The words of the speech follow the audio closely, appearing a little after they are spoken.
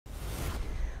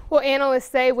Well, analysts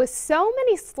say with so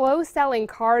many slow-selling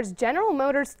cars, General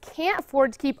Motors can't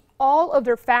afford to keep all of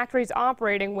their factories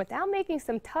operating without making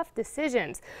some tough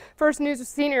decisions. First News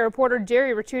senior reporter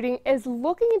Jerry Ricciuti is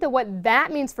looking into what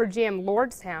that means for GM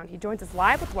Lordstown. He joins us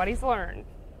live with what he's learned.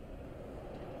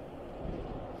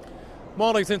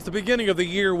 Molly, since the beginning of the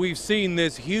year, we've seen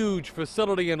this huge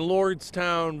facility in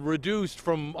Lordstown reduced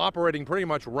from operating pretty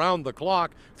much round the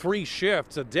clock, 3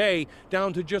 shifts a day,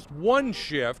 down to just 1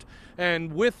 shift.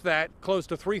 And with that, close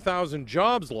to 3,000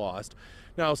 jobs lost.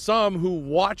 Now, some who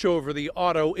watch over the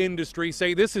auto industry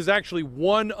say this is actually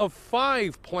one of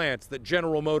 5 plants that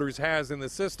General Motors has in the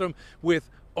system with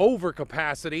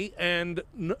overcapacity and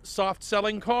soft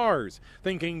selling cars,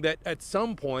 thinking that at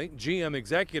some point GM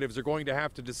executives are going to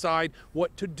have to decide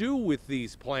what to do with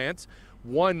these plants.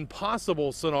 One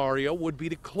possible scenario would be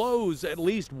to close at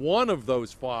least one of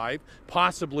those 5,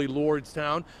 possibly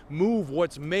Lordstown, move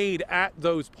what's made at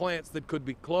those plants that could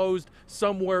be closed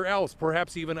somewhere else,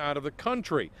 perhaps even out of the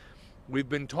country. We've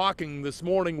been talking this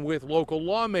morning with local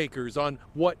lawmakers on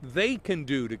what they can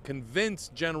do to convince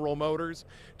General Motors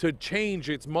to change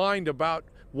its mind about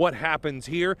what happens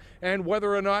here, and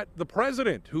whether or not the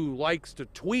president, who likes to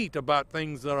tweet about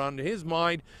things that are on his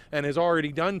mind and has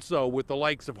already done so with the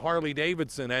likes of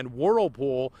Harley-Davidson and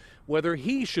Whirlpool, whether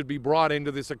he should be brought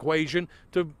into this equation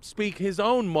to speak his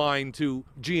own mind to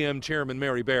GM Chairman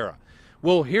Mary Barra.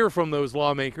 We'll hear from those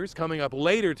lawmakers coming up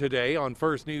later today on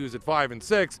First News at 5 and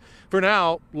 6. For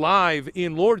now, live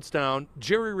in Lordstown,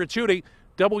 Jerry Ricciuti,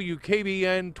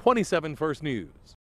 WKBN 27 First News.